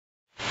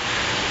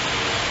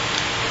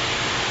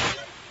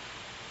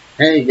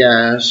Hey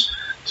guys,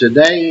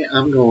 today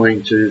I'm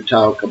going to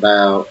talk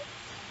about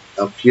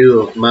a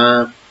few of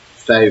my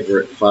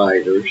favorite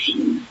fighters.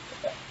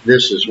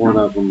 This is one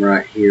of them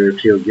right here. If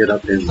he'll get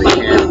up in the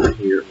camera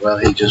here. Well,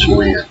 he just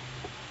went.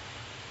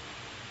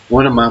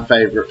 One of my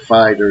favorite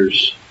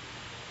fighters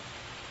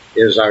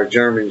is our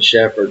German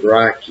Shepherd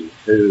Rocky,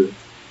 who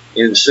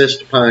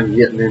insists upon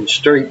getting in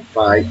street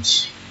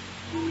fights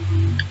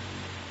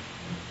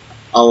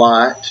a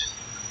lot.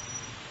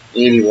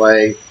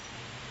 Anyway,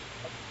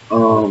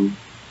 I'm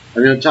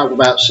going to talk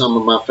about some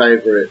of my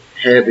favorite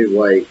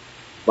heavyweight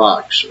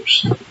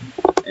boxers.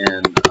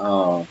 And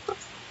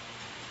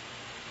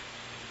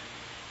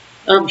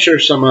I'm sure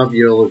some of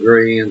you will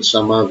agree and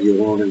some of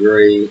you won't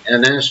agree,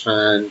 and that's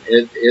fine.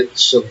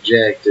 It's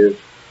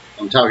subjective.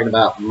 I'm talking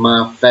about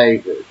my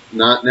favorite,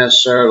 not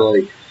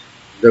necessarily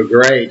the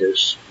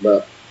greatest,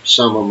 but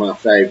some of my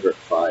favorite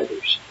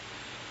fighters.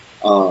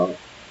 Uh,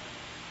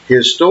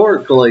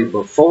 Historically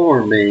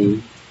before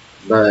me,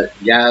 but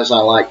guys I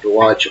like to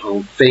watch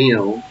on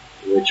film,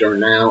 which are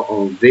now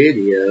on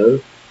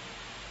video,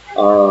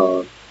 uh,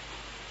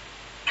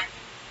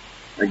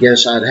 I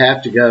guess I'd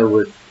have to go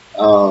with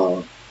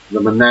the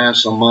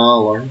Manasseh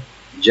Mauler,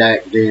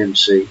 Jack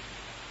Dempsey.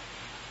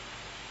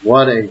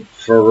 What a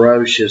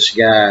ferocious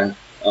guy.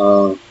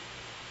 Can't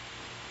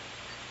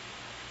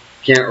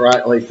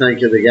rightly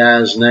think of the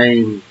guy's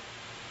name.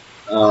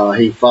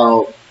 He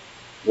fought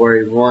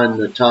where he won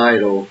the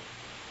title.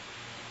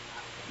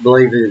 I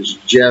believe it was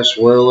Jess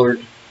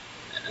Willard,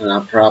 and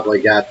I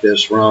probably got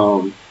this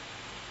wrong.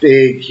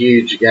 Big,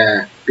 huge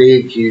guy.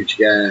 Big, huge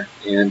guy.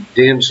 And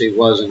Dempsey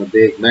wasn't a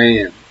big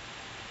man.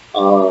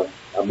 I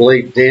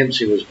believe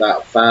Dempsey was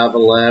about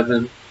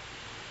 5'11"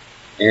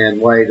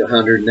 and weighed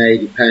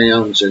 180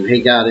 pounds, and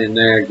he got in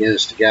there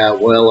against a guy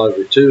well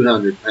over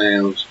 200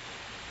 pounds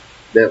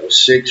that was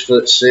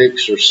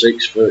 6'6" or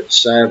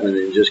 6'7"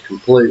 and just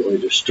completely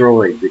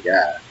destroyed the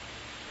guy.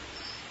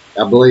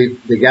 I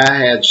believe the guy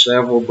had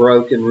several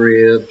broken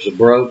ribs, a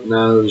broke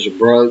nose, a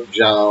broke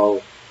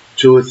jaw,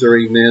 2 or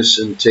 3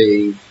 missing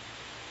teeth,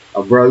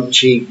 a broke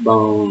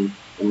cheekbone.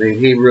 I mean,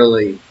 he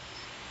really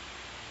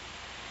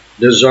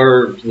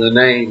deserved the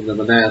name the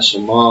Manasseh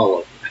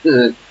Mauler.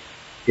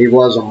 He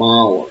was a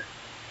mauler.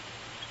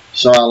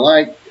 So I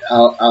like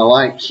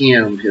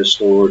him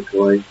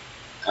historically.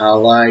 I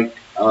like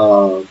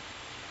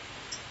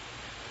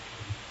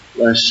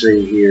let's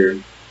see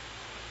here.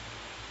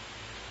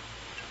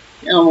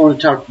 Yeah, I want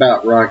to talk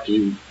about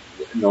Rocky.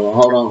 No,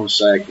 hold on a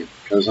second,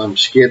 because I'm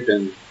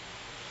skipping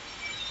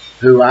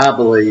who I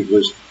believe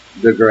was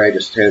the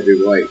greatest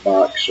heavyweight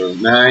boxer.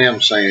 Now I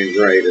am saying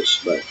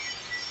greatest, but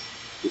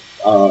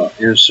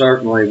and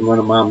certainly one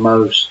of my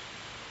most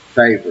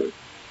favorite,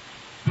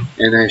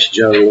 and that's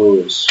Joe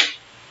Louis.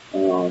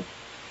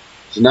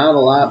 Not a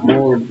lot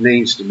more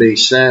needs to be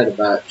said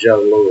about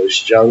Joe Louis.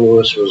 Joe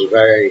Louis was a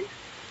very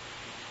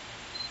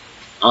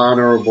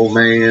honorable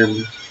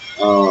man.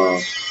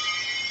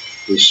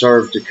 He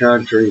served the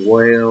country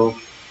well.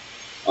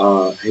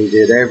 He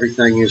did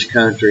everything his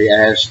country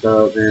asked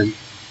of him.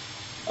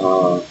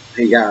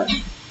 He got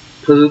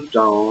pooped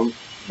on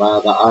by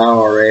the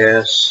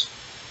IRS.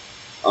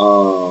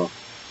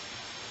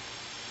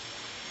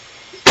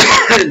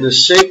 And the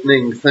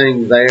sickening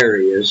thing there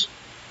is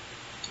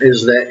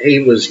that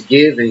he was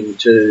giving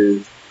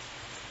to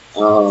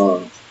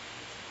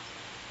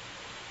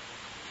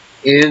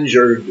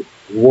injured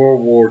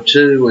World War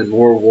II and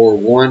World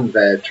War I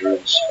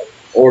veterans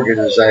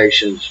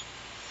organizations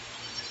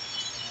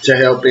to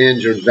help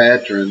injured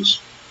veterans,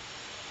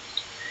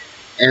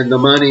 and the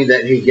money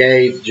that he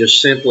gave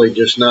just simply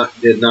did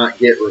not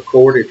get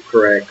recorded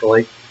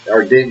correctly,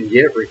 or didn't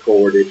get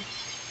recorded.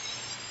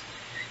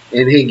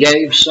 And he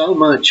gave so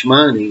much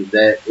money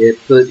that it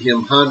put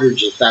him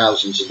hundreds of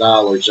thousands of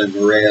dollars in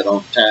the red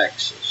on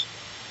taxes.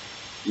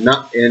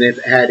 And if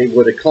had he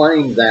would have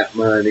claimed that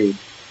money,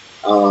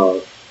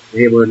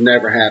 he would have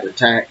never had a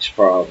tax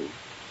problem.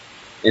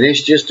 And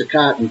it's just a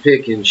cotton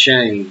picking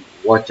shame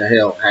what the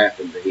hell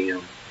happened to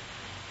him.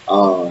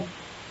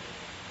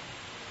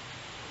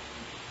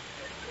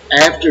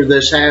 After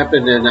this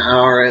happened and the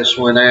IRS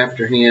went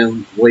after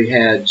him, we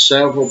had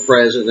several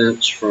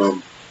presidents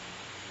from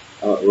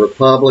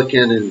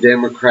Republican and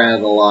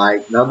Democrat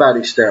alike.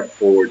 Nobody stepped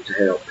forward to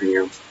help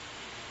him.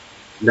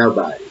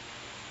 Nobody.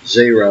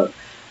 Zero.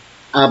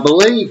 I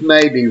believe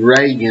maybe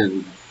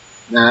Reagan,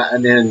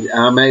 and then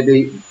I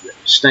maybe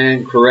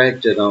stand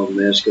corrected on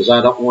this because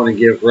I don't want to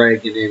give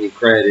Reagan any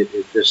credit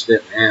if this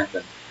didn't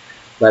happen.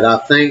 But I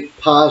think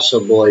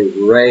possibly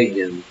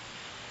Reagan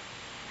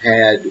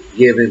had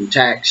given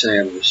tax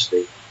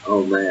amnesty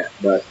on that,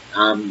 but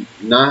I'm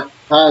not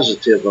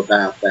positive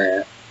about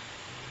that.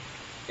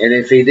 And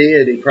if he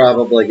did, he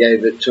probably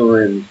gave it to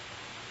him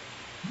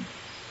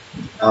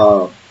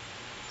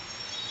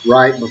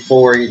right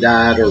before he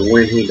died or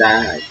when he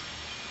died.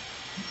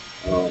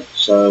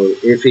 So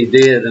if he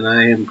did, and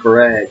I am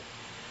correct,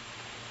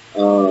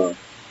 why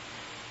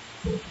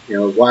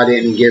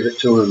didn't he give it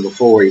to him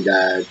before he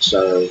died?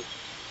 So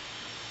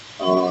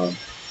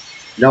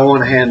don't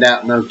want to hand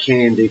out no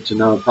candy to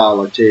no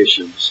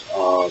politicians.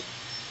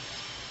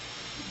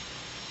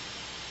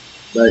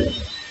 But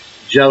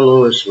Joe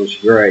Louis was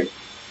great.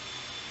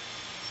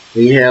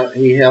 He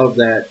held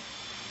that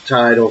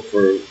title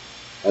for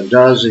a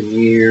dozen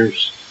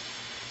years.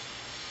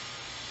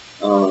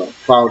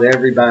 Fought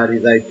everybody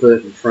they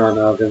put in front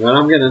of him. And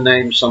I'm going to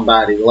name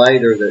somebody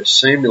later that's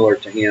similar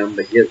to him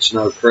but gets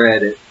no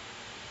credit.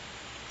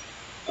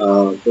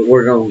 But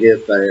we're going to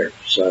get there.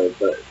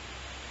 But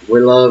we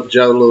love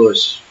Joe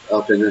Louis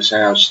up in this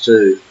house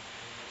too.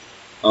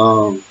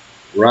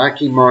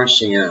 Rocky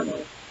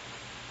Marciano.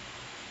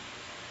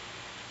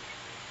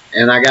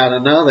 And I got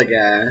another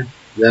guy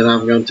that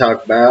I'm going to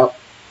talk about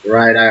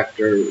right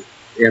after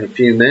in a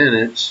few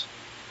minutes.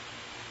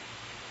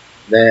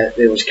 That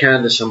it was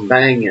kind of some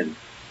banging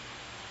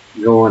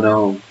going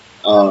on.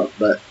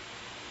 But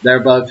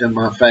they're both in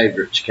my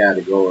favorites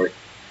category.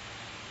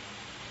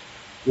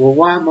 Well,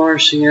 why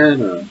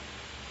Marciano?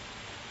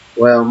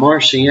 Well,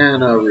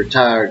 Marciano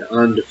retired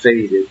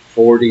undefeated,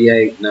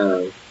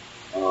 48-0.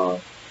 I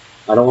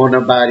don't want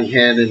nobody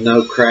handing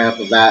no crap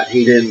about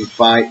he didn't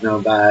fight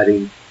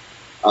nobody.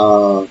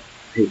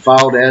 He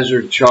fought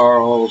Ezzard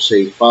Charles.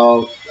 He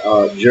fought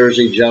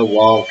Jersey Joe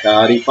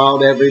Walcott. He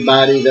fought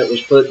everybody that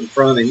was put in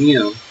front of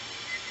him.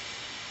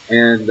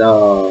 And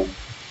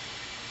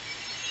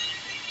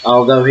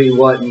although he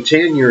wasn't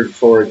tenured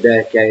for a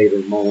decade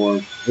or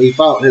more, he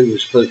fought who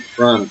was put in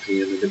front of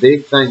him. And the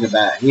big thing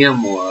about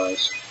him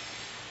was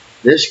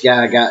this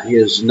guy got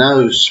his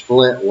nose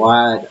split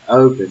wide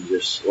open,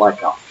 just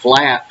like a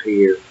flap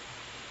here,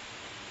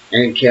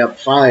 and kept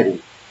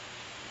fighting.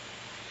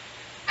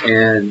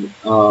 And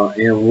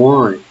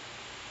won.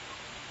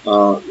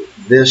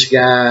 This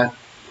guy,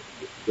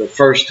 the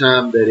first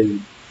time that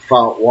he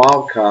fought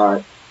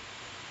Walcott,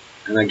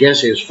 and I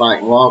guess he was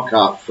fighting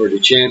Walcott for the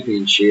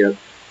championship,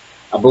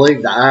 I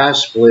believe the eye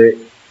split,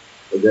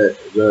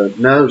 the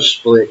nose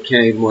split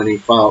came when he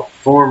fought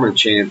former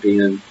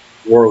champion,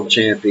 world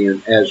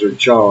champion Ezzard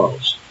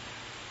Charles.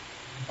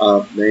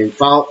 They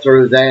fought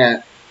through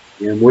that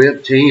and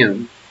whipped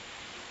him.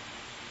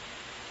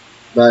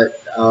 But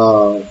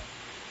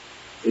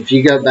if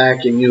you go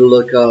back and you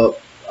look up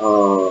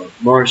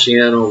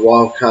Marciano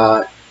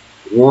Walcott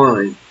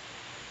won,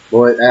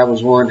 boy, that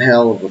was one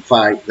hell of a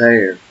fight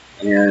there.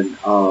 And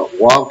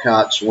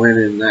Walcott's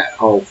winning that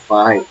whole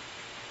fight.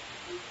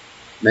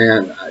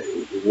 Man,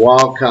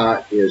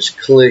 Walcott is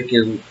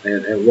clicking,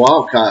 and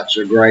Walcott's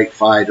a great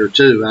fighter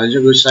too. I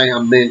just would say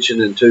I'm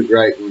mentioning two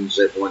great ones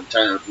at one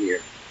time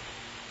here.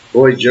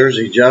 Boy,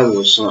 Jersey Joe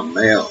was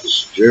something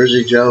else.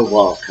 Jersey Joe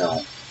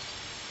Walcott.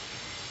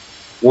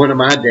 One of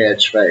my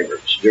dad's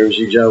favorites,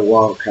 Jersey Joe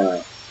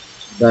Walcott.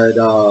 But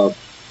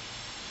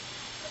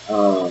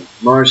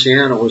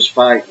Marciano was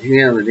fighting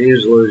him, and he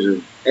was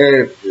losing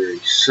every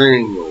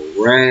single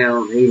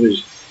round.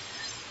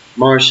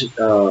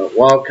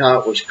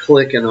 Walcott was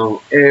clicking on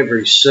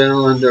every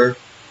cylinder,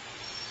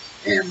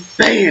 and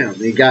bam,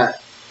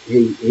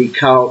 he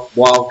caught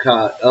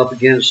Walcott up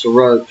against the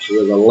ropes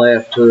with a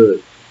left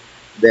hook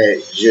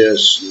that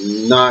just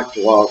knocked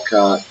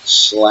Walcott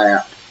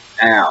slap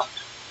out.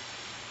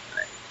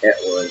 It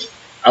was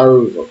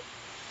over.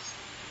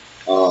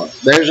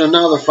 There's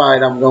another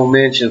fight I'm going to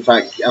mention. In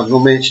fact, I'm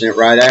going to mention it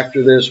right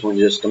after this one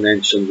just to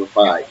mention the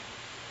fight.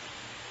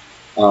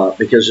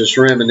 Because it's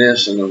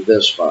reminiscent of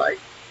this fight.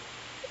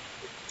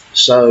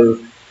 So,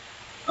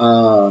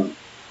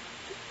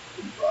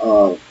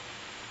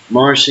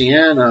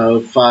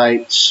 Marciano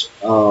fights,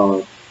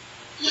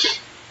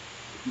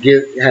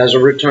 has a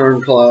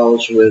return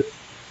clause with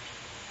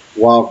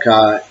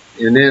Walcott,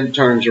 and then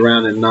turns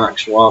around and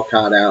knocks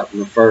Walcott out in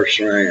the first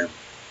round.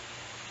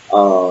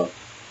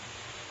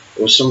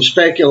 There was some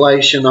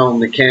speculation on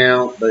the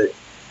count, but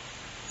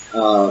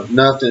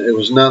nothing. It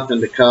was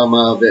nothing to come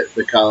of it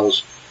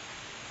because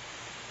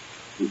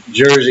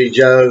Jersey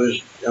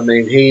Joe's. I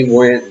mean, he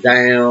went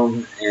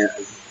down and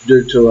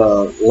due to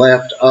a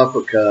left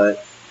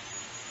uppercut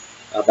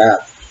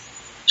about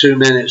 2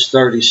 minutes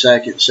 30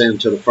 seconds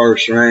into the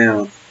first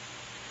round,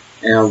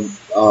 and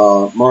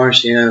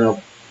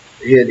Marciano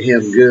hit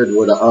him good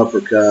with an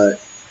uppercut,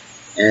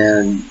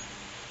 and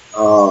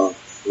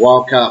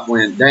Walcott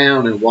went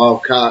down, and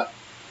Walcott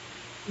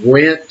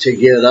went to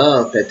get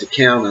up at the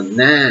count of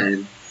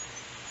 9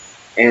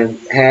 and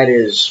had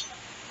his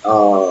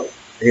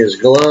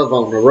glove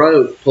on the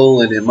rope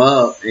pulling him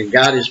up and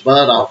got his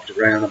butt off the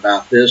ground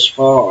about this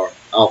far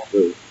off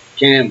the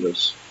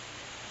canvas.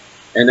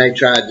 And they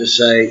tried to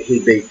say he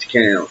beat the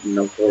count. And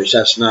of course,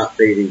 that's not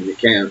beating the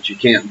count. You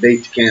can't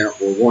beat the count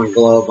with one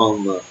glove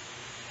on the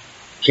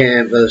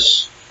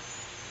canvas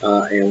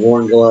and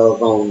one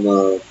glove on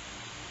the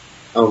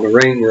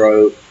ring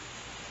rope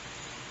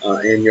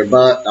and your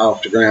butt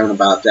off the ground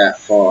about that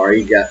far.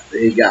 He got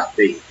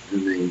beat. I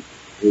mean,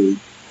 he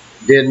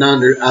didn't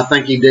I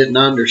think he didn't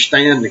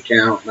understand the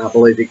count, and I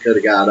believe he could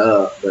have got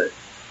up, but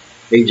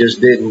he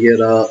just didn't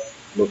get up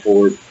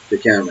before the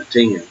count of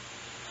 10.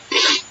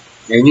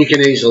 And you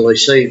can easily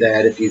see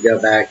that if you go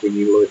back and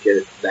you look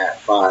at that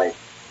fight.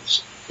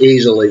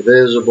 easily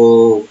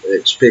visible.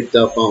 It's picked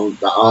up on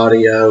the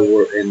audio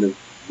or in the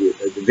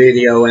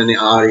video and the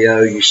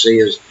audio. You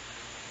see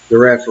the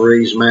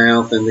referee's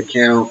mouth and the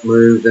count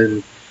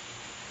moving,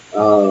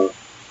 you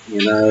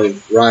know,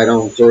 right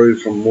on through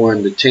from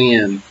 1 to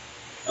 10.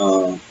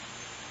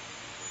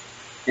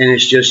 And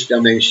it's just, I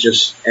mean, it's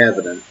just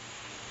evident.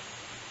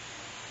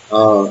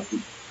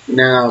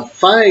 Now,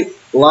 fight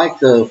like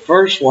the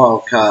first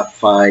Walcott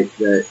fight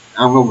that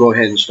I'm going to go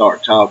ahead and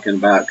start talking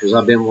about, because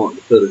I've been wanting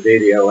to put a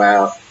video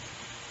out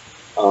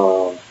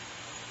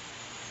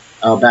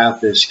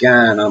about this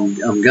guy, and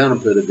I'm going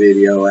to put a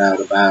video out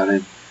about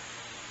him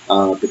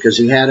because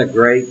he had a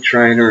great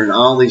trainer, and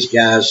all these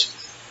guys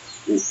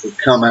would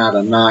come out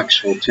of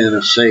Knoxville,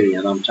 Tennessee,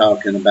 and I'm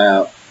talking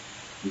about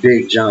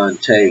Big John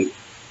Tate.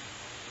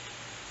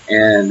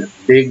 And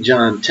Big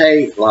John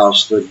Tate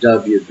lost the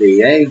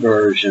WBA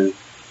version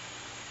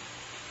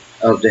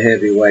of the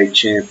heavyweight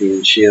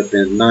championship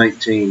in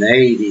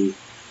 1980.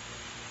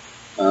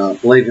 I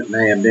believe it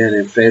may have been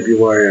in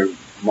February or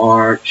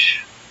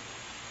March,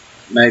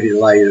 maybe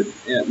later.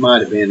 It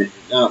might have been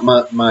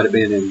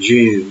in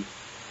June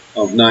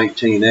of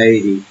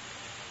 1980.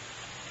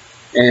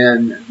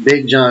 And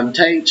Big John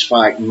Tate's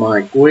fighting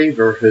Mike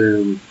Weaver,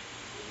 who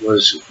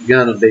was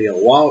going to be a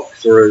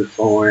walkthrough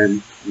for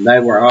him.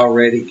 They were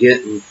already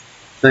getting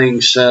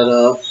things set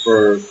up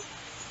for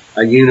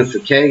a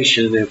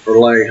unification and for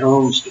Larry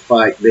Holmes to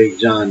fight Big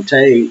John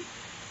Tate,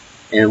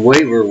 and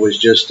Weaver was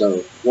just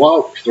a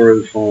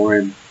walkthrough for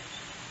him.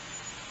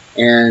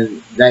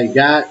 And they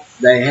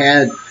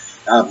had,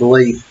 I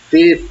believe,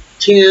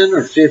 10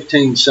 or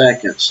 15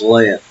 seconds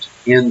left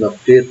in the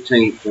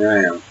 15th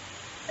round,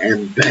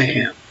 and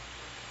bam,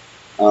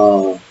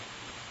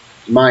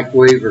 Mike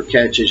Weaver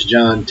catches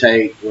John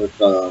Tate with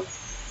a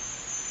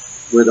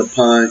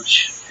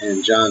punch,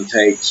 and John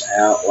Tate's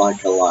out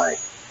like a light,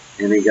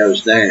 and he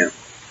goes down.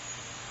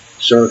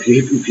 So if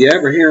you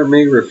ever hear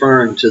me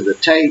referring to the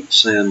Tate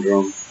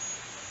syndrome,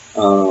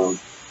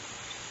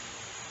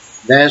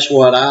 that's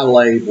what I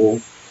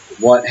label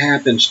what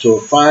happens to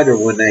a fighter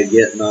when they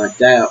get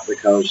knocked out,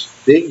 because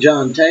Big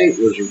John Tate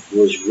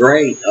was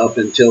great up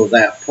until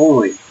that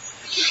point.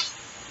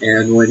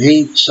 And when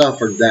he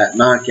suffered that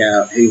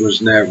knockout, he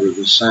was never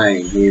the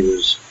same. He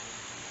was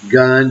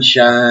gun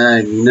shy,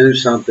 and you knew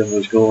something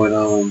was going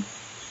on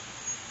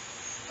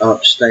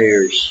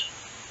upstairs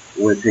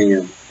with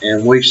him.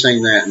 And we've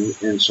seen that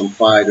in some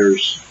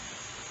fighters.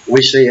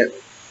 We see it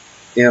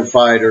in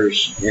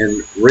fighters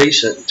in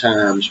recent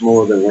times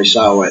more than we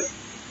saw it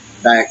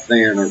back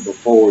then or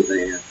before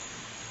then.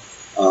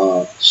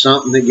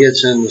 Something that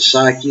gets in the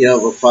psyche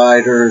of a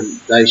fighter,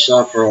 they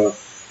suffer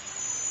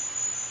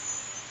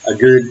a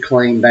good,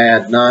 clean,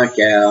 bad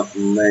knockout,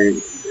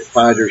 and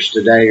fighters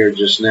today are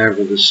just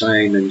never the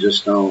same and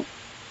just don't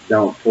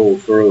pull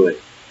through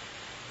it.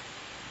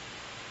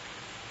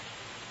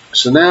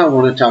 So now I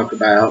want to talk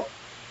about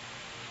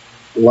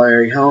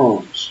Larry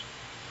Holmes.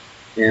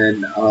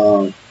 And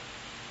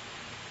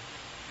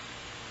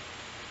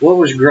what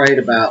was great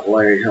about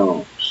Larry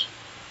Holmes?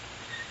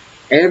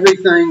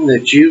 Everything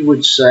that you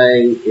would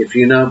say, if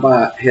you know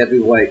about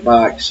heavyweight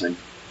boxing,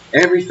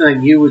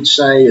 everything you would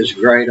say is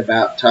great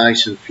about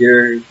Tyson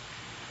Fury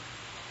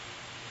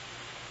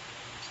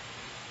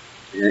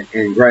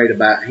and great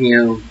about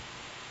him,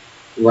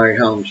 Larry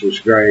Holmes was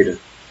greater.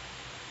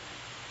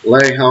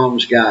 Larry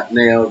Holmes got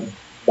nailed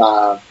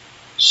by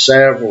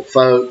several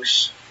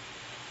folks,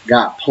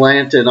 got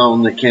planted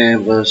on the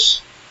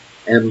canvas,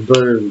 and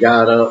boom,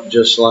 got up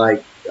just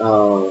like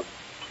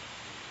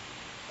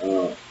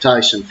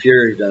Tyson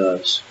Fury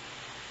does.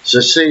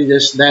 So see,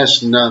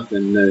 that's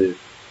nothing new.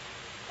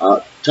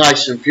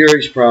 Tyson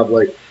Fury's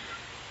probably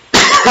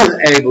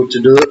able to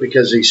do it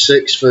because he's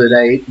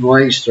 6'8" and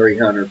weighs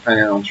 300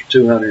 pounds or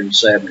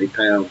 270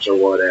 pounds or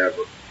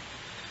whatever.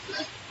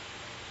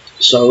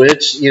 So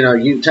it's, you know,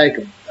 you can take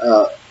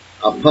a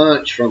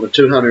punch from a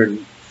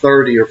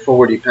 230 or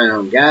 40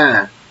 pound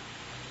guy.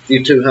 If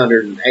you're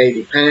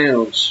 280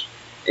 pounds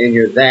and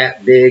you're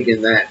that big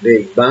and that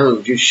big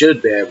boned, you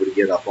should be able to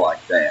get up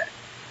like that.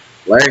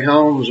 Larry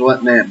Holmes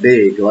wasn't that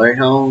big. Larry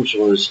Holmes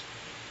was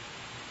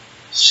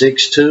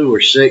 6'2" or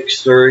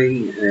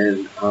 6'3",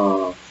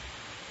 and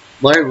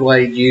Larry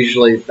weighed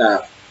usually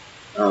about,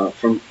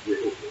 from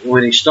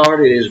when he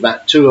started, he was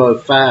about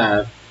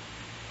 205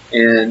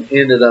 and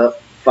ended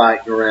up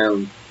fighting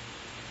around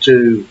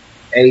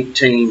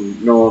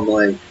 218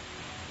 normally,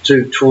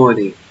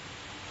 220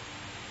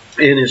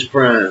 in his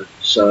prime.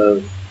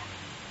 So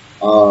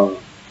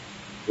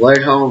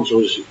Larry Holmes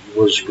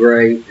was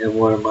great and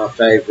one of my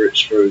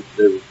favorites for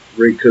the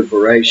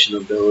recuperation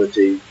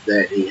ability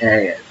that he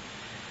had.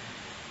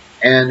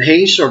 And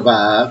he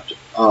survived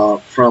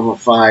from a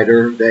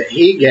fighter that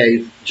he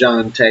gave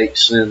John Tate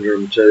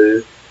syndrome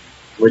to,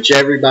 which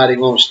everybody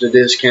wants to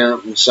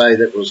discount and say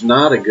that was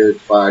not a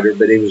good fighter,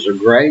 but he was a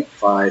great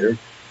fighter.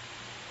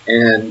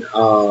 And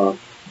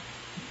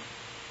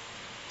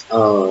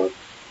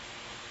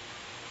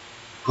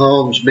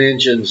Holmes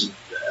mentions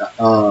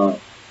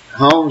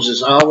Holmes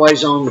is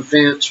always on the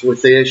fence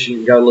with this. You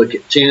can go look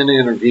at 10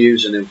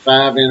 interviews, and in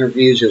 5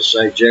 interviews he'll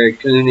say Jerry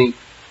Cooney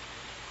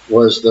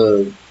was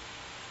the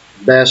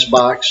best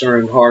boxer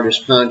and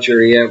hardest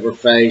puncher he ever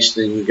faced.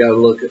 And you go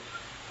look at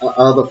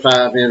other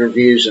 5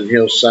 interviews and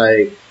he'll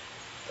say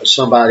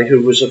somebody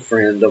who was a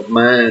friend of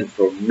mine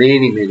for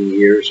many, many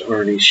years,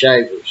 Ernie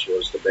Shavers,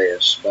 was the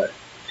best. But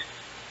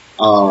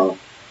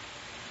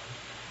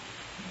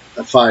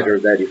a fighter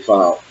that he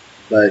fought.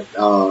 But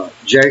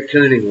Jerry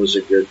Cooney was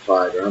a good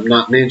fighter. I'm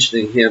not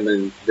mentioning him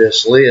in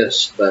this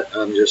list, but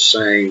I'm just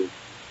saying,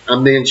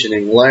 I'm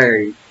mentioning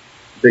Larry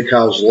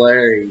because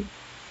Larry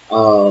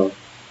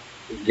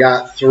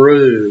got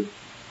through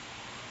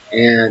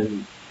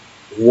and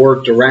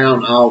worked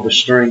around all the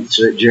strengths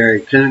that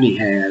Jerry Cooney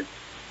had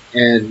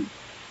and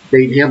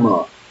beat him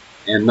up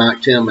and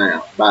knocked him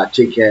out by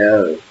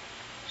TKO.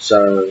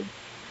 So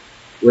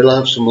we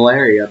love some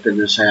Larry up in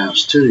this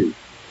house too.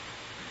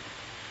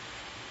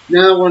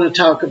 Now I want to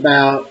talk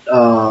about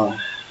the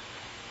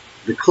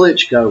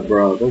Klitschko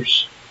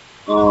brothers.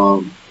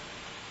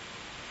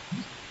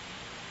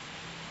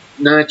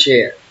 Not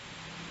yet.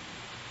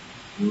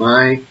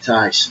 Mike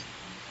Tyson.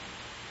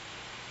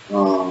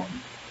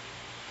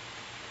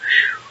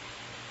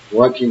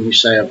 What can you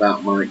say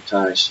about Mike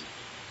Tyson?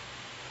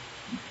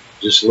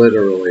 Just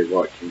literally,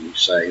 what can you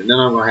say? And then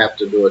I'm going to have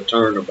to do a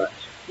turnabout.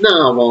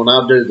 No, I won't.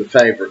 I'll do the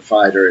favorite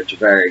fighter at the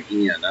very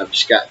end. I've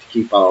just got to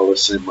keep all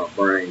this in my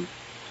brain.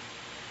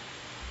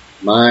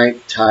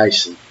 Mike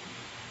Tyson.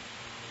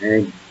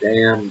 A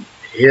damn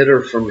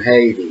hitter from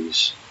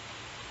Hades.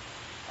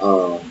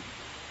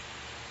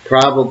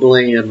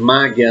 Probably, in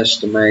my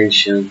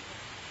guesstimation,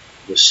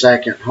 the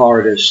second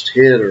hardest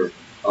hitter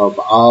of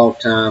all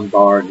time,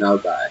 bar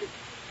nobody.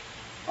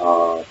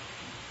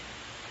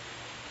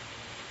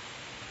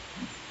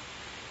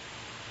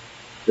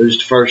 Who's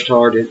the first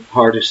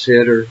hardest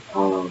hitter?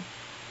 The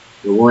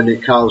one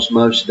that caused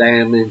most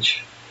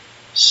damage,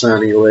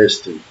 Sonny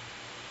Liston.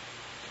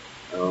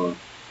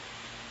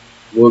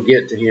 We'll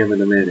get to him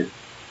in a minute.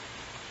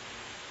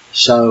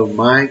 So,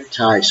 Mike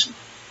Tyson.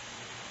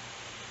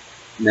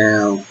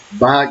 Now,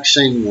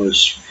 boxing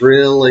was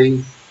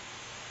really,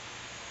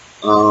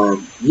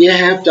 you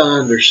have to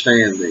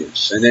understand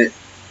this, and it,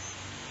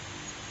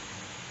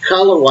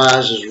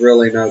 color-wise is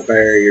really no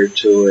barrier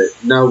to it.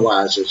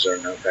 No-wises are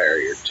no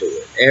barrier to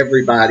it.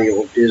 Everybody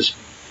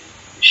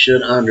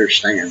should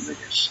understand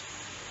this.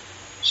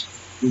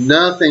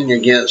 Nothing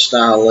against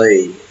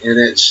Ali, and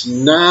it's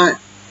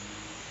not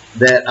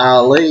that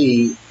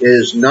Ali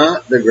is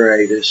not the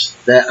greatest,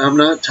 that I'm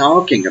not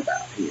talking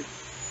about him.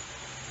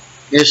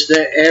 It's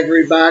that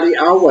everybody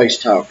always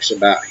talks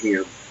about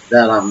him,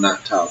 that I'm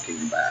not talking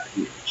about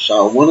him.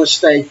 So I want to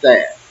state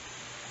that.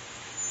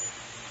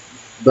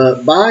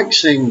 But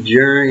boxing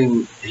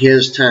during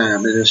his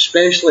time, and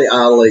especially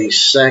Ali's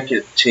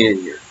second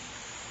tenure,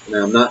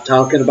 now I'm not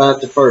talking about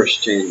the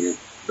first tenure,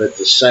 but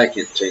the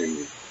second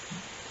tenure.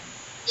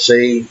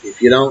 See,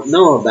 if you don't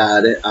know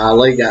about it,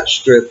 Ali got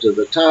stripped of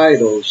the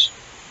titles,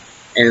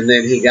 and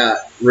then he got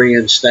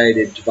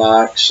reinstated to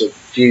box a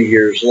few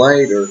years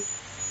later,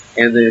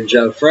 and then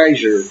Joe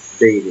Frazier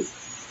beat him.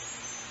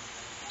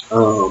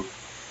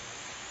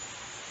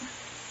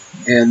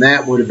 And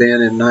that would have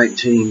been in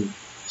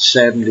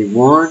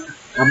 1971,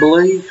 I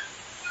believe.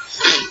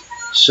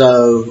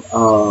 So,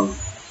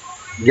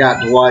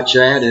 got to watch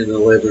that in the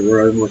living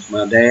room with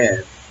my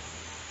dad.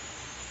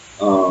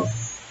 But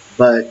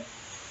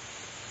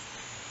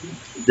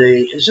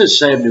is it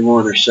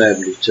 71 or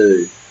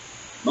 72?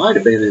 Might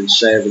have been in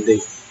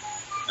 70.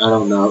 I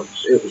don't know.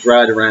 It was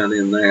right around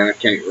in there. I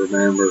can't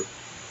remember.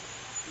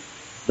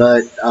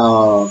 But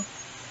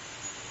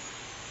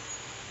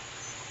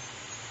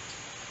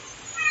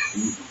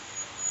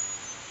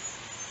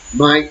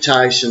Mike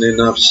Tyson,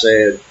 enough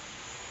said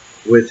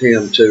with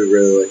him too,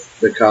 really,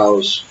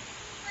 because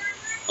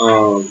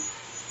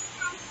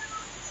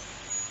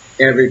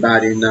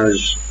everybody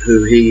knows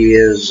who he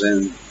is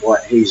and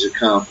what he's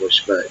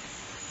accomplished. But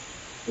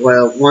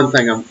well, one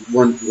thing I'm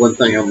going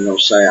to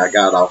say, I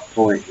got off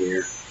point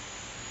here.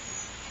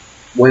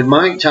 When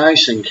Mike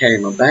Tyson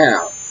came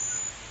about,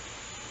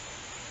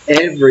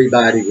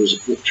 everybody was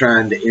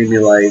trying to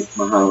emulate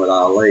Muhammad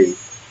Ali.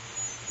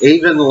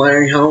 Even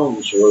Larry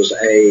Holmes was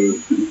a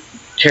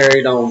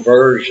carried-on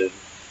version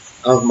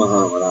of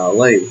Muhammad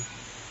Ali.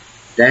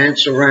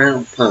 Dance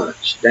around,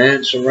 punch.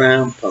 Dance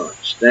around,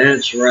 punch.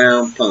 Dance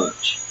around,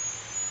 punch.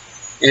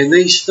 And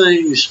these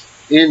things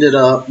ended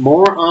up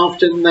more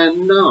often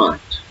than not.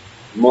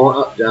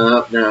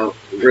 Now,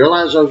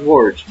 realize those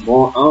words.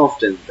 More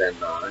often than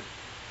not.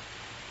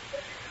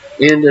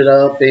 Ended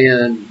up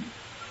in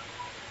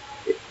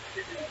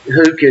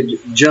who could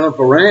jump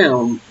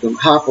around,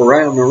 hop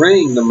around the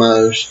ring the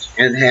most,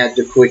 and had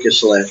the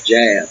quickest left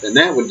jab. And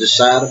that would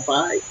decide a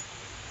fight.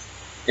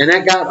 And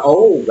that got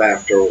old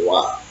after a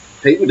while.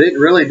 People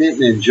really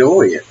didn't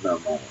enjoy it no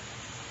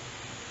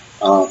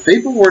more.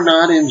 People were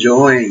not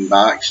enjoying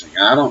boxing.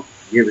 I don't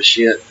give a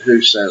shit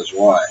who says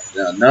what.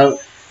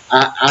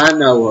 I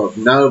know of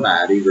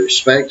nobody,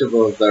 respective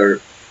of their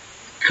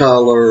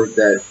color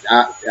that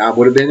I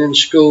would have been in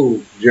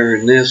school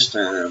during this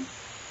time,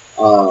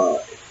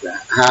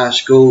 high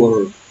school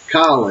or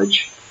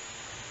college,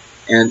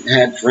 and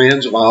had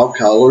friends of all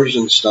colors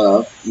and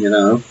stuff, you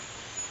know.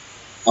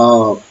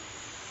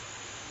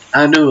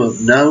 I knew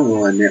of no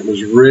one that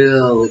was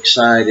real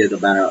excited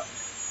about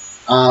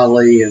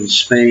Ollie and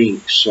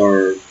Spinks,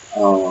 or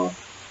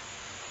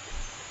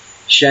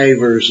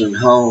Shavers and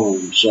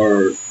Holmes,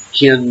 or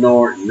Ken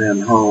Norton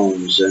and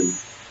Holmes, and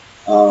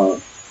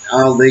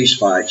all these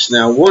fights.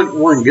 Now,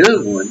 one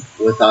good one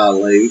with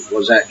Ali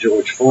was that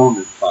George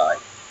Foreman fight.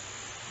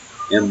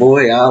 And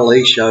boy,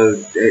 Ali showed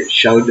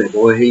that,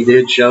 boy, he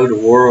did show the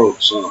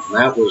world something.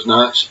 That was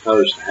not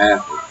supposed to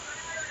happen.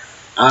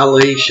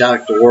 Ali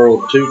shocked the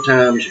world 2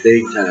 times,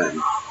 big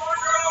time.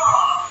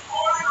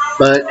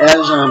 But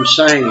as I'm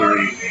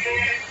saying,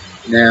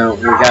 now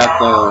we got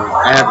the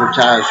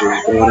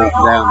advertisers going up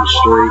and down the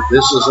street.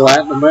 This is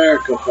Latin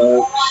America,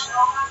 folks.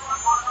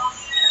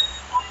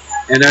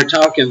 And they're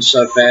talking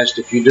so fast,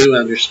 if you do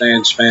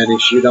understand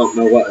Spanish, you don't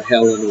know what the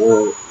hell in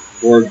the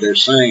word they're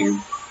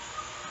saying.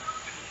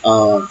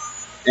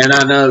 And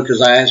I know,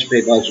 because I asked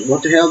people, I said,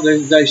 what the hell are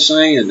they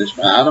saying?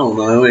 I don't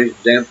know. It's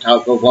damn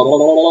taco, blah, blah,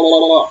 blah, blah, blah,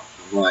 blah.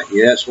 I'm like,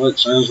 yeah, that's what it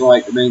sounds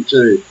like to me,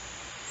 too.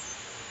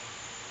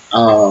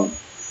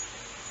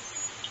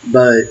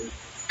 But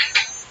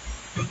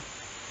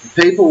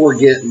people were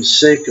getting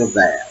sick of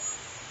that.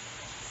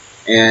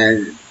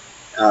 And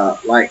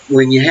like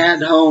when you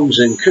had Holmes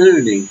and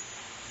Cooney,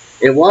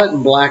 it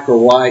wasn't black or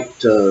white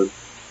to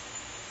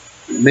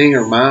me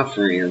or my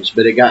friends,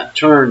 but it got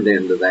turned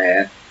into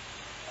that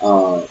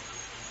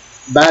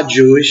by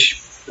Jewish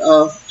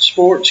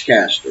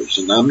sportscasters,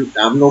 and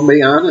I'm going to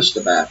be honest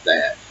about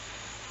that.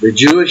 The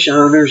Jewish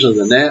owners of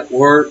the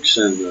networks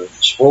and the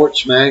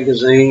sports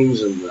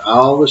magazines and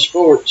all the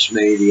sports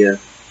media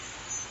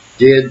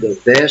did the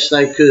best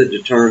they could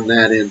to turn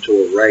that into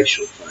a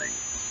racial thing.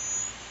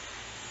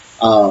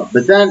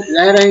 But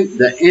that ain't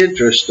the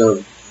interest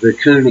of the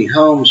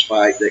Cooney-Holmes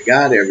fight that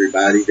got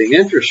everybody. The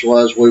interest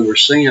was we were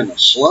seeing a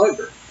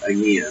slugger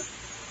again.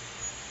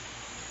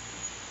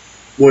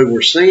 We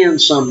were seeing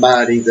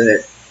somebody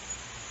that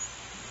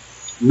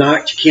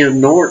knocked Ken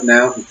Norton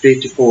out in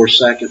 54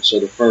 seconds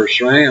of the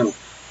first round.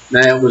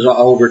 Now, it was an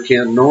older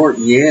Ken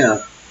Norton,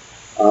 yeah,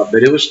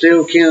 but it was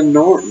still Ken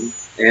Norton,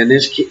 and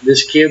this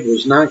kid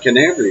was knocking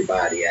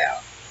everybody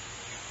out.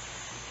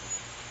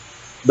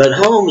 But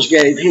Holmes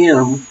gave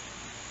him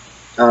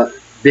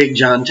Big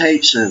John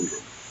Tate syndrome.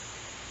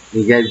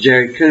 He gave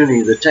Jerry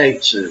Cooney the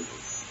Tate syndrome.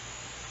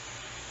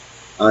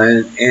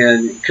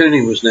 And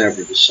Cooney was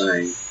never the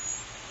same.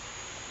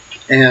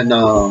 And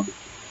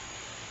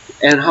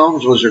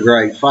Holmes was a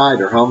great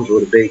fighter. Holmes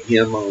would have beat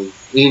him on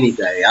any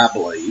day, I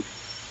believe.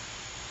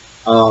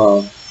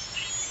 Now,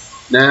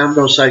 I'm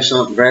going to say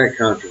something very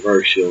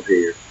controversial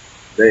here.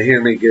 But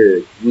hear me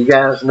good. You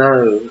guys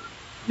know,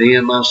 me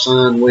and my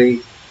son,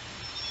 we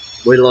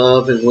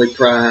love and we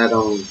pride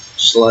on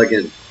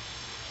slugging.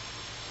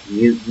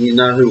 You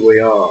know who we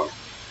are.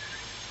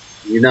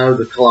 You know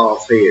the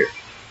cloth here.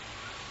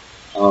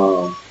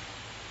 But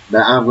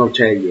I'm going to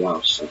tell you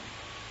also.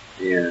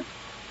 And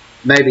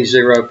maybe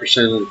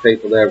 0% of the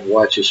people that ever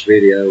watch this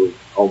video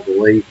will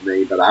believe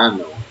me, but I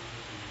know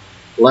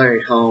it.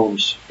 Larry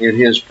Holmes, in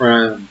his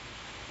prime,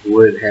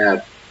 would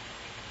have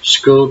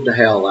schooled the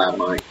hell out of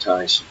Mike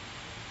Tyson.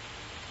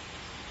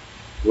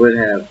 Would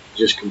have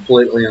just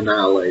completely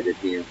annihilated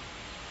him.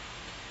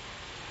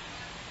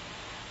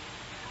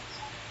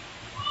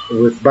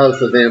 With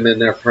both of them in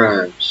their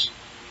primes.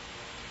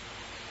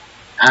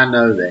 I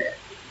know that.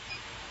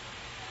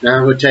 Now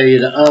I'm going to tell you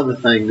the other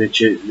thing that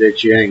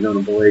you ain't going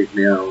to believe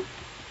me on.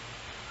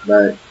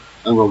 But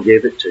I'm going to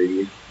give it to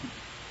you.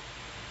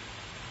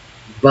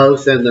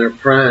 Both in their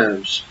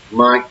primes,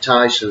 Mike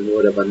Tyson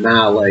would have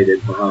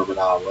annihilated Muhammad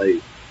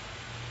Ali.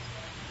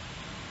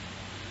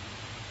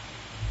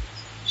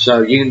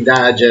 So you can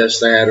digest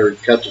that or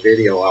cut the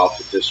video off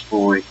at this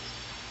point.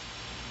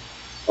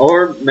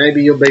 Or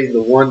maybe you'll be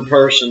the one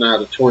person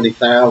out of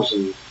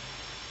 20,000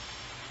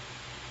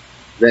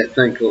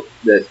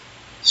 that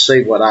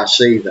see what I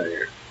see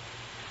there.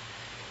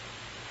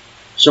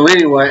 So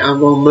anyway, I'm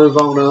going to move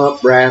on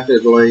up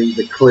rapidly.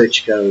 The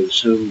Klitschko's,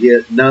 who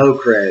get no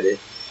credit.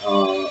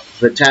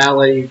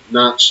 Vitaly,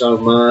 not so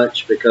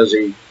much, because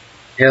he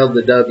held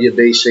the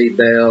WBC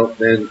belt,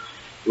 then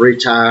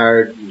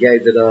retired,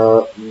 gave it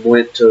up, and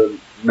went to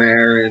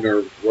Marin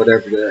or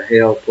whatever the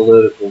hell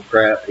political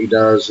crap he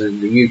does in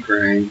the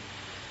Ukraine.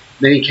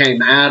 Then he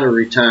came out of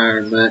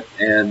retirement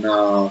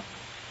and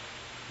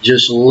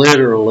just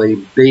literally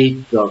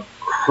beat the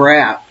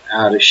crap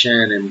out of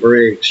Shannon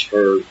Briggs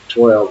for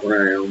 12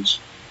 rounds,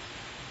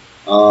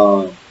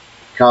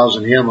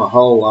 causing him a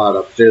whole lot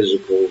of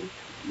physical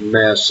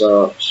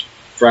mess-ups,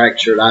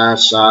 fractured eye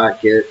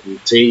socket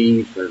and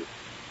teeth,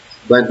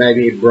 but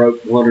maybe he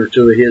broke 1 or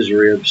 2 of his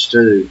ribs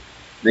too.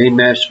 He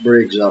messed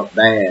Briggs up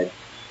bad.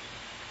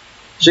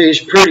 See, he's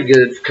pretty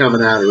good for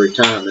coming out of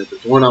retirement,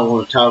 but the one I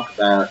want to talk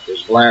about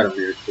is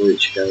Vladimir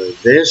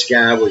Klitschko. This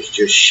guy was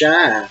just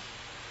shy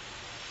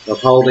of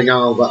holding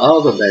all the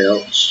other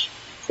belts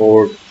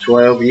for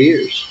 12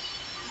 years,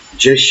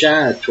 just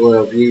shy of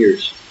 12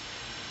 years.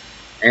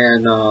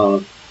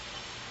 And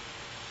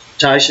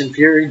Tyson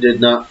Fury did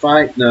not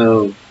fight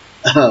no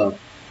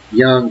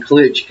young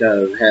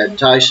Klitschko. Had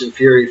Tyson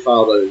Fury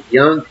fought a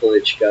young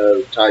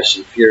Klitschko,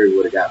 Tyson Fury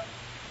would have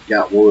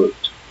got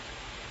whooped.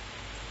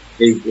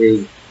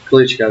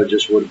 Klitschko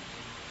just would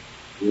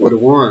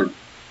have won.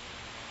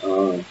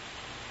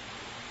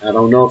 I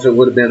don't know if it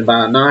would have been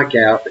by a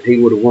knockout, but he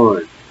would have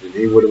won, and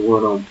he would have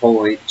won on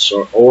points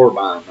or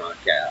by a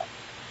knockout.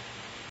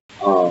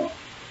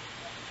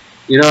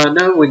 You know, I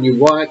know when you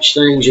watch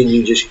things and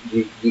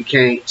you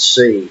can't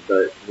see,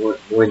 but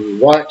when you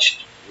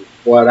watch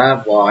what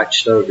I've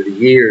watched over the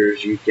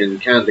years, you can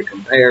kind of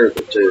compare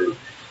the two.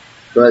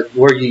 But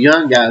where you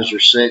young guys are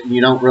sitting,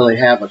 you don't really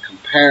have a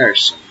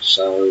comparison.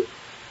 So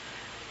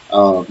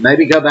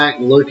maybe go back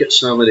and look at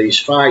some of these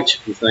fights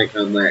if you think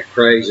I'm that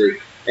crazy.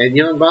 And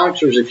young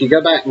boxers, if you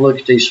go back and look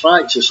at these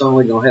fights, it's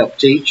only going to help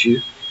teach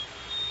you.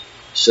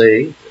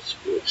 See?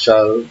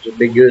 So it'll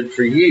be good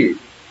for you.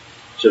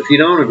 So if you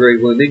don't agree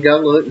with me, go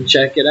look and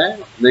check it out.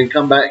 And then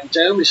come back and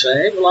tell me,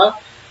 say, hey,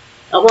 well,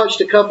 I watched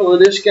a couple of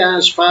this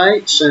guy's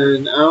fights,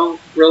 and I don't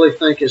really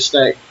think it's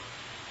that.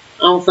 I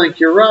don't think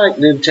you're right.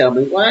 And then tell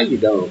me why you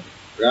don't,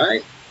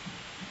 right?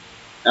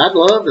 I'd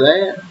love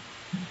that.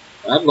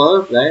 I'd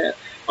love that.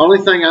 Only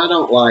thing I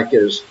don't like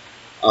is,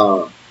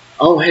 oh,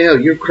 hell,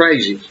 you're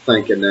crazy for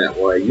thinking that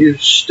way. You're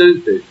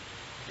stupid.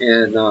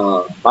 And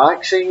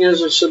boxing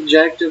is a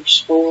subjective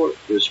sport,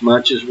 as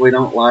much as we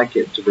don't like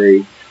it to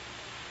be.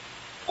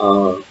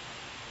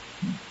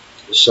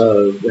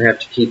 So we have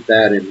to keep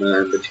that in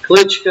mind. But the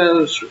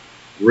Klitschko's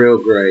real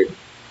great.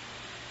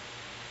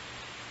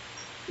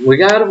 We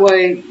got to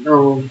wait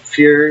on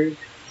Fury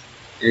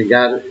and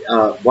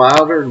got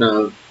Wilder.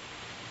 No,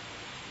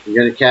 I'm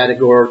going to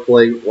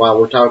categorically, while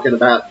we're talking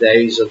about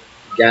days of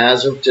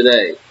guys of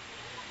today,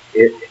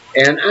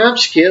 and I've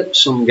skipped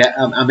some guys.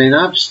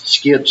 I've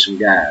skipped some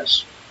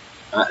guys.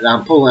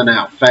 I'm pulling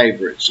out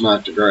favorites,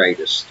 not the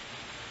greatest.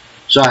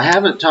 So I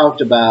haven't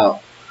talked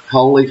about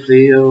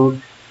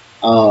Holyfield.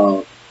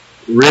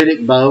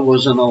 Riddick Bowe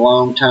wasn't a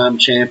long-time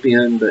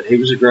champion, but he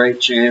was a great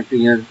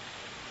champion.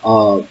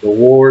 The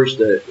wars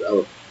that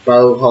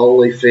Bowe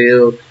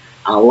Holyfield.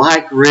 I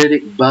like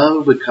Riddick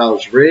Bowe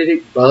because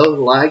Riddick Bowe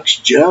likes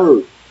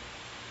Joe,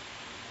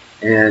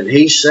 and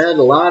he said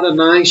a lot of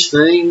nice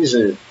things.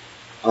 And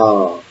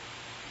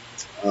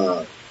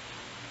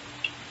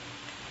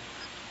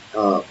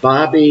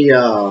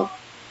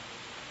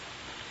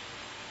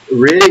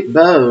Riddick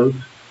Bowe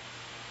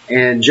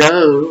and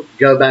Joe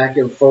go back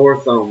and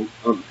forth on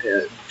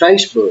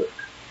Facebook,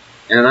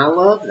 and I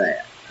love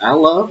that. I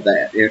love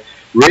that.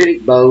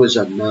 Riddick Bowe is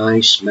a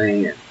nice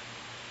man,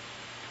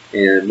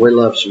 and we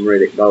love some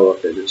Riddick Bowe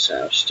up in this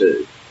house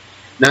too.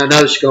 Now I know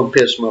it's going to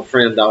piss my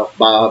friend off,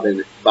 Bob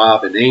in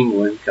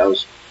England,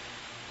 because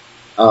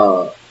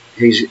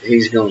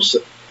he's going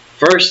to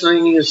first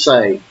thing he'll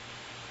say,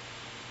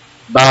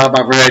 Bob,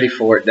 I'm ready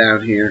for it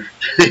down here.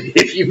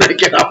 If you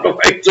make it all the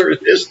way through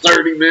this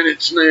 30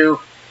 minutes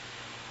now,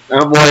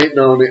 I'm waiting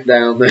on it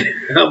down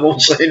there. I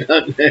won't say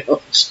nothing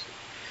else.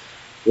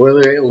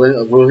 We'll hear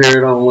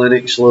it on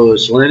Lennox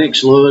Lewis.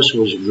 Lennox Lewis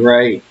was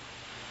great.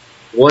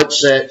 What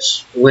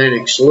sets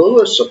Lennox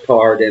Lewis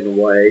apart in a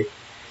way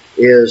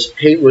is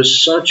he was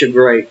such a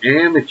great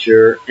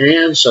amateur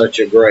and such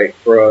a great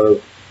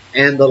pro,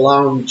 and the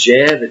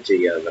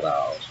longevity of it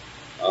all.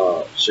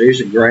 So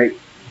he's a great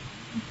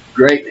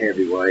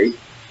heavyweight.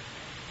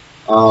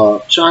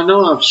 So I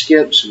know I've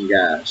skipped some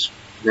guys.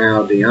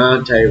 Now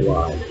Deontay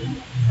Wilder.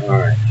 All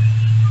right.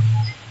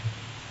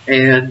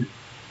 And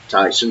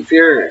Tyson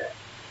Fury.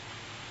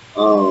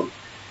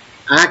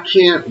 I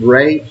can't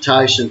rate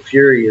Tyson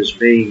Fury as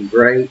being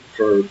great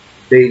for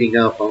beating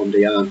up on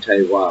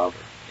Deontay Wilder.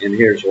 And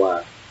here's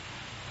why.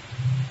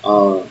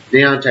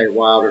 Deontay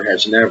Wilder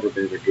has never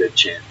been a good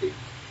champion.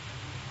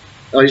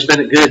 Oh, he's been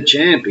a good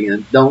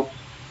champion. Don't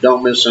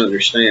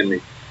misunderstand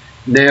me.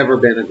 Never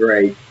been a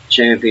great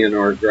champion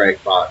or a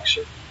great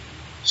boxer.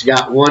 He's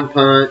got one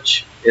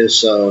punch.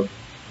 It's a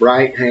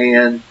right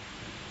hand.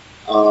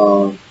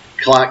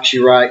 Clocks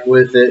you right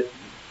with it.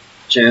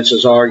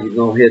 Chances are you're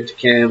going to hit the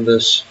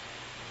canvas.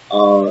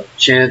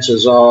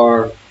 Chances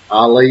are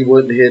Ali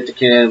wouldn't hit the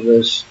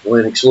canvas.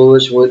 Lennox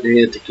Lewis wouldn't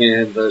hit the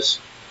canvas.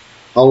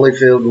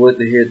 Holyfield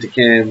wouldn't have hit the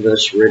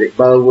canvas. Riddick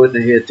Bowe wouldn't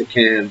have hit the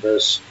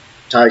canvas.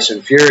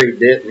 Tyson Fury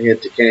didn't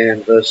hit the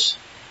canvas.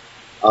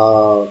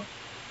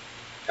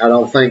 I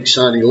don't think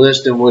Sonny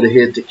Liston would have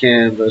hit the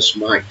canvas.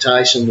 Mike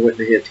Tyson wouldn't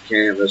have hit the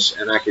canvas.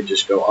 And I could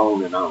just go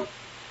on and on.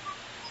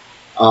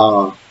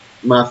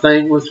 My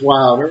thing with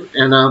Wilder,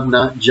 and I'm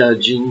not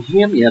judging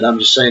him yet. I'm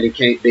just saying he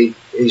can't be.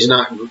 He's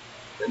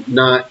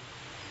not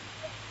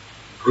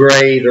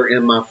great or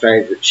in my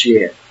favorites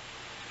yet.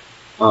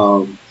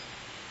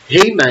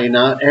 He may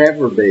not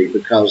ever be,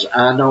 because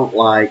I don't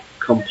like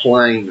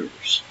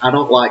complainers. I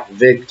don't like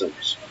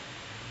victims.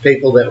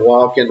 People that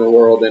walk in the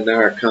world and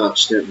they're a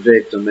constant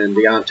victim. And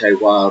Deontay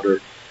Wilder,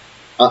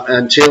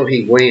 until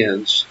he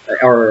wins,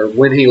 or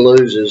when he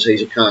loses,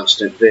 he's a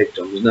constant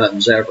victim.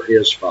 Nothing's ever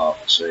his fault,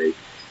 see.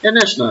 And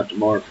that's not the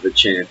mark of a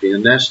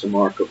champion. That's the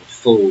mark of a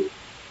fool.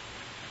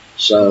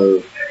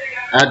 So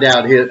I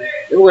doubt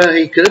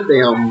he could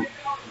be on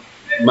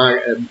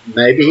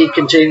maybe he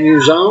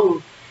continues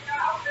on.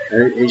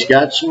 He's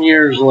got some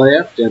years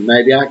left, and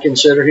maybe I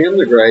consider him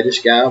the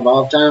greatest guy of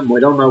all time. We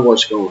don't know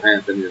what's going to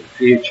happen in the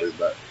future,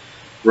 but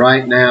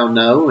right now,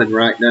 no, and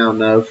right now,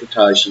 no for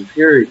Tyson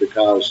Fury,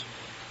 because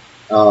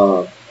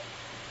other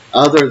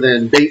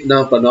than beating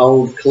up an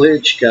old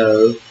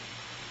Klitschko,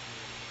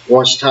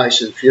 what's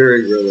Tyson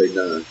Fury really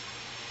done?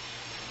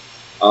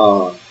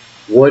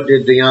 What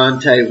did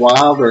Deontay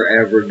Wilder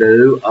ever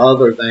do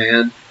other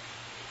than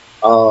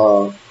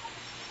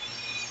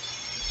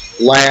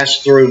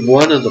last through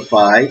one of the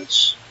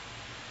fights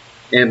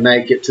and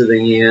make it to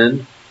the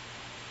end,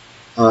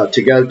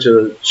 to go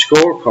to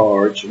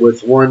scorecards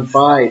with one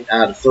fight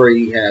out of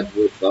 3 he had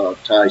with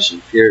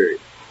Tyson Fury.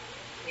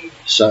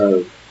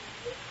 So,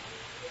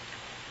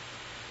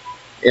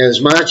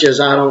 as much as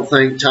I don't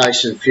think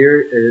Tyson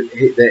Fury,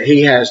 that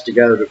he has to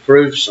go to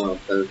prove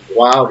something,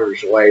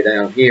 Wilder's way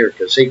down here,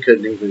 because he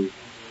couldn't even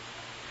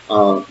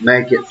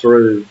make it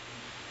through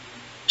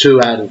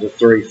 2 out of the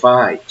 3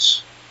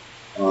 fights.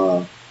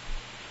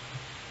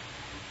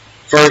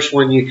 First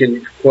one you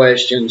can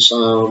question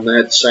some.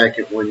 That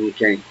second one you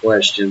can't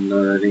question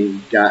none. He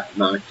got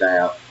knocked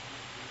out.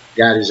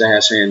 Got his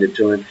ass handed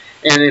to him.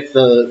 And if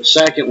the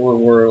second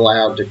one were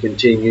allowed to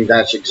continue,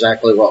 that's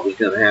exactly what was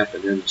going to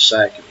happen in the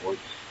second one.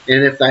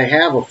 And if they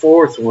have a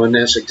 4th one,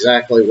 that's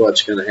exactly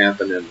what's going to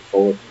happen in the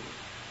 4th one.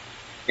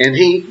 And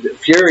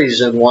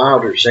Fury's in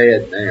Wilder's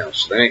head now,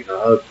 so there ain't no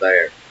hope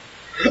there.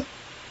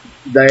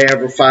 They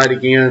ever fight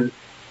again,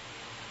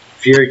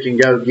 Fury can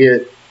go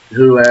get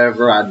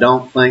whoever. I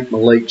don't think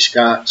Malik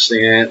Scott's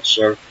the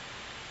answer.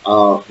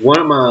 One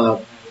of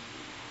my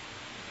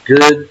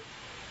good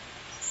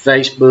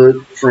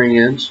Facebook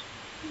friends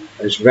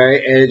is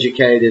very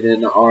educated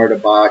in the art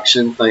of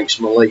boxing,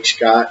 thinks Malik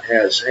Scott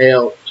has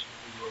helped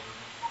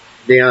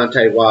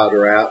Deontay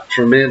Wilder out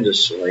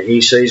tremendously. He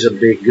sees a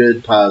big,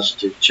 good,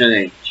 positive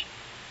change.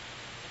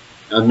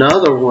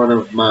 Another one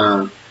of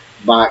my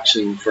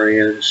boxing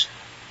friends,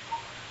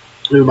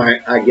 whom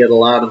I get a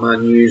lot of my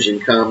news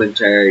and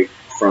commentary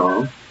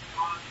from,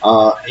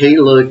 he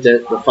looked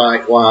at the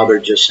fight Wilder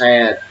just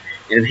had,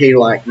 and he,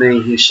 like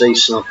me, he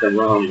sees something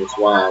wrong with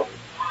Wilder.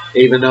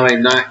 Even though he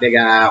knocked the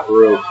guy out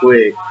real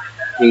quick,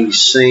 he's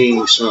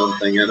seeing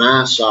something, and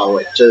I saw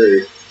it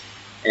too.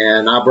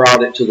 And I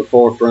brought it to the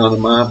forefront of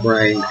my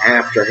brain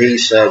after he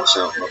said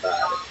something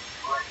about it.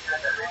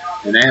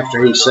 And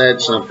after he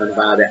said something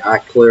about it, I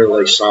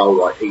clearly saw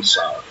what he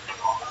saw,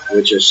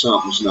 which is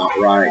something's not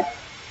right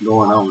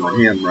going on with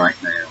him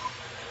right now.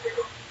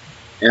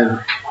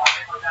 And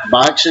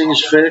boxing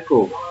is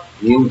fickle.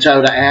 You can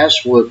tote an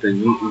ass whooping.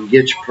 You can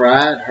get your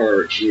pride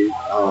hurt. You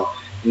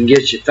can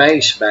get your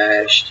face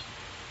bashed.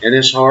 And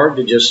it's hard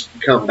to just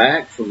come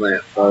back from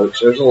that, folks.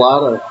 There's a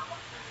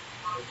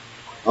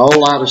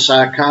whole lot of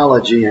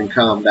psychology in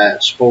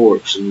combat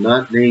sports, and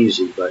nothing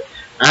easy. But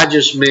I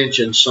just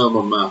mentioned some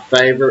of my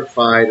favorite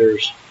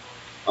fighters.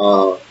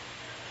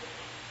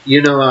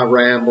 You know I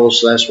ramble,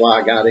 so that's why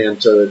I got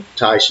into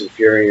Tyson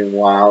Fury and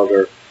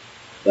Wilder.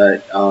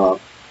 But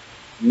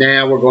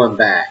now we're going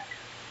back.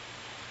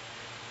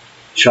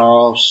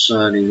 Charles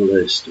Sonny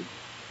Liston.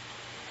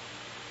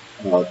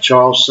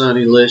 Charles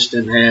Sonny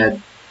Liston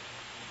had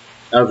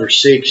over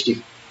 60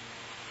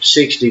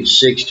 to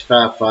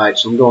 65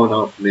 fights. I'm going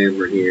off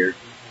memory here.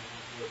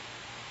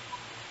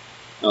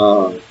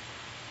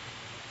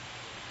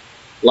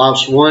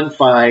 Lost one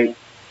fight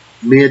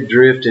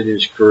mid-drift in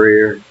his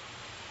career.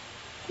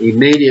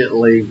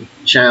 Immediately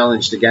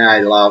challenged the guy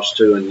he lost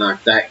to and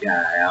knocked that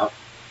guy out.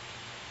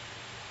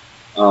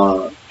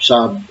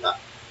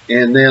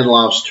 And then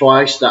lost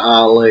twice to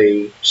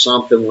Ali.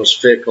 Something was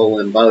fickle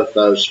in both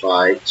those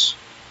fights.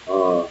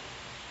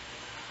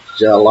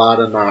 There's a lot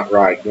of not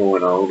right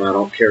going on. I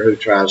don't care who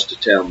tries to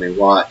tell me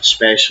what,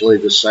 especially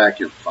the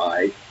second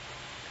fight.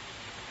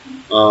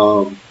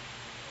 And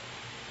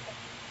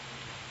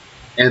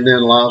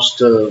then lost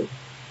to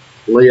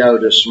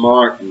Leotis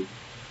Martin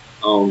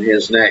on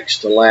his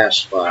next to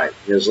last fight.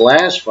 His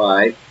last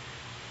fight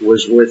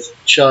was with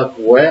Chuck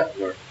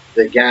Wepner,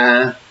 the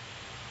guy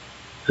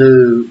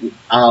who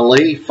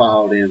Ali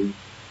fought him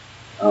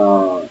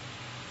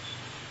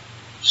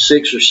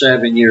 6 or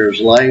 7 years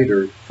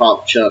later,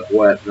 fought Chuck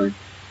Wepner,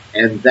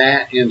 and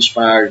that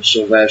inspired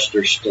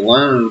Sylvester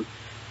Stallone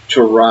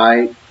to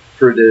write,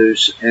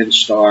 produce, and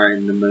star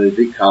in the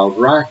movie called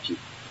Rocky.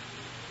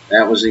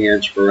 That was the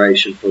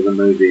inspiration for the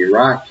movie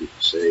Rocky,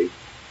 see.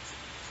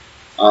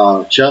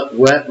 Chuck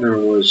Wepner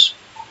was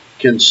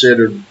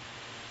considered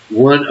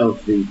one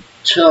of the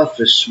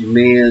toughest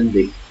men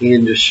the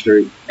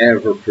industry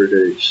ever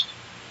produced.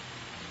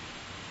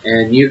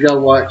 And you go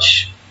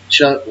watch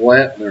Chuck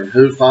Wepner,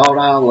 who fought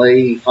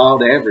Ali, he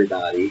fought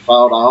everybody, he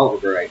fought all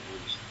the great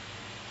ones.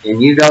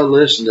 And you go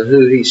listen to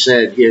who he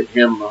said hit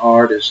him the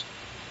hardest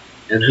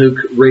and who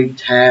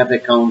wreaked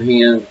havoc on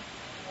him.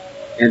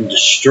 and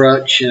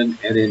destruction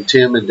and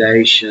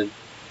intimidation.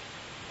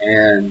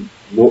 And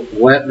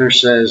Wepner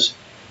says,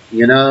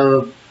 you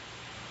know,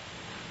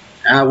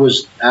 I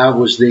was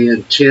the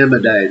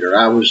intimidator.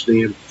 I was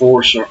the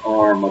enforcer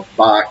arm of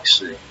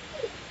boxing.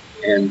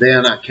 And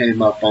then I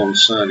came up on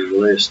Sonny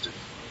Liston.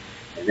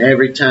 And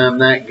every time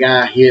that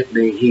guy hit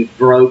me, he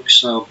broke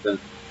something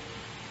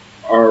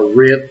or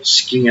ripped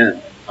skin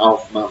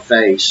off my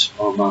face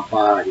or my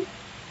body.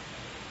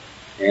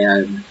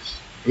 And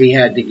he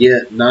had to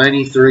get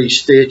 93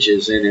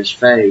 stitches in his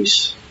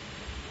face.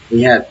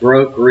 He had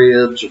broke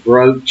ribs,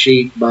 broke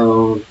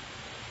cheekbone,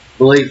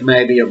 believe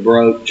maybe a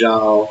broke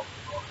jaw,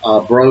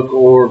 broke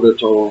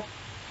orbital,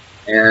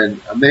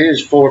 and I mean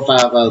there's 4 or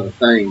 5 other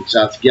things.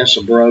 I guess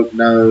a broke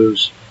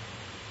nose.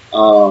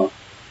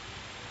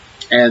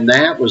 And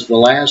that was the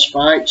last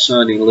fight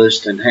Sonny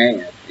Liston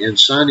had. And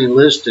Sonny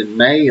Liston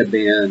may have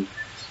been,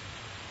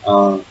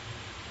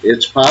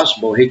 it's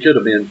possible he could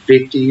have been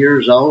 50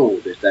 years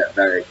old at that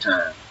very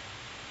time.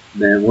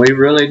 Man, we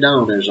really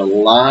don't. There's a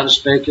lot of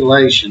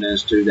speculation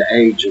as to the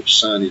age of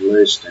Sonny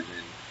Liston.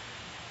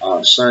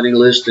 And Sonny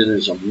Liston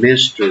is a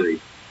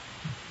mystery.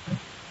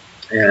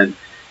 And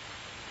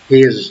he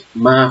is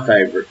my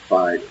favorite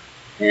fighter.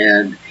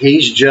 And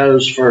he's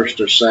Joe's first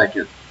or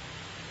second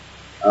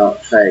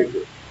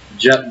favorite.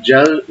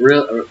 Joe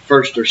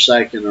first or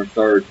second or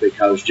third,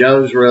 because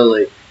Joe's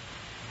really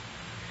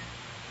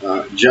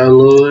Joe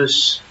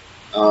Louis,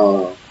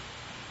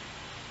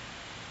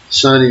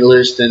 Sonny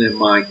Liston, and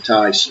Mike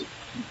Tyson.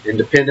 And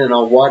depending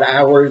on what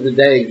hour of the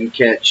day you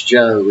catch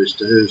Joe as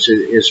to who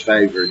his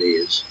favorite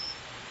is.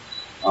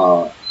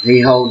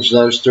 He holds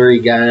those 3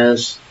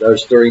 guys,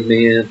 those 3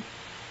 men,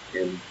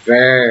 in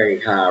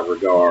very high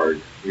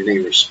regard, and he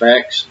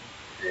respects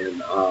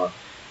them. And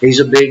he's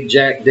a big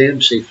Jack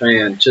Dempsey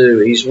fan too.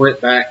 He's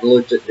went back and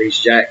looked at these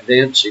Jack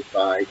Dempsey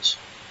fights.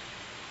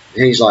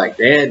 And he's like,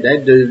 Dad,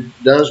 that dude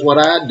does what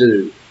I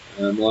do.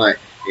 And I'm like,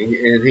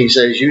 and he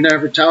says, you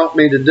never taught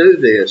me to do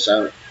this.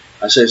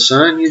 I said,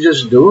 son, you're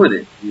just doing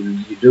it.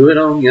 You do it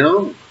on your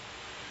own.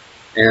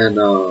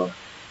 And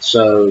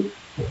so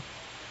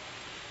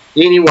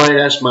anyway,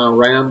 that's my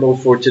ramble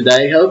for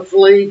today.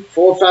 Hopefully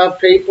 4 or 5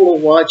 people will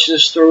watch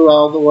this through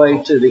all the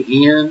way to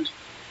the end.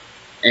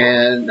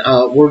 And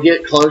we'll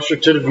get closer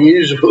to the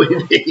views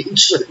we need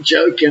so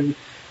Joe can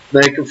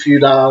make a few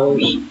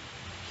dollars.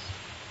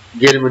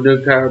 Get him a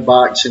new pair of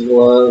boxing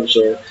gloves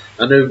or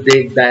a new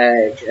big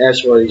bag.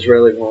 That's what he's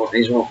really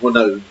wanting. He's wanting one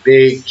of those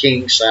big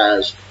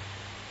king-size,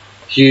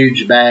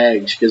 huge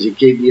bags, because he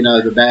keep, you know,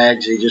 the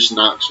bags, he just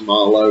knocks them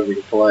all over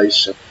the place.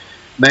 So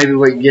maybe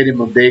we can get him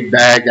a big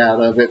bag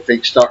out of it if he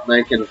can start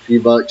making a few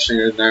bucks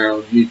here and there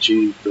on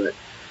YouTube. But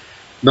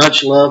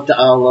much love to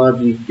all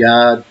of you.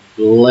 God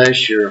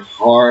bless your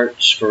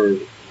hearts for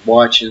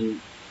watching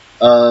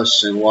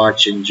us and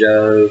watching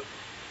Joe.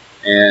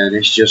 And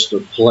it's just a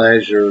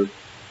pleasure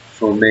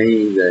for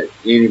me that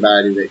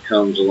anybody that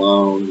comes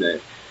along that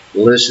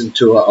listen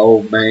to an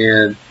old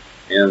man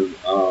and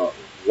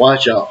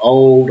watch an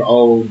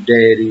old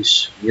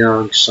daddy's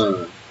young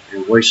son.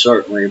 And we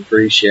certainly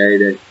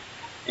appreciate it.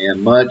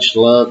 And much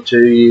love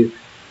to you.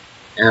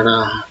 And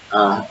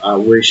I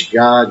wish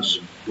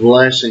God's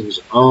blessings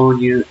on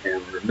you.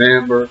 And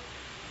remember,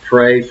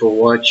 pray for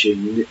what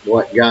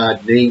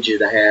God needs you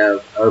to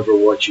have over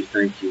what you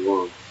think you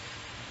want.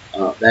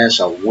 That's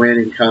a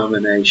winning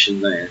combination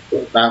there.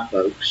 Bye,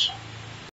 folks.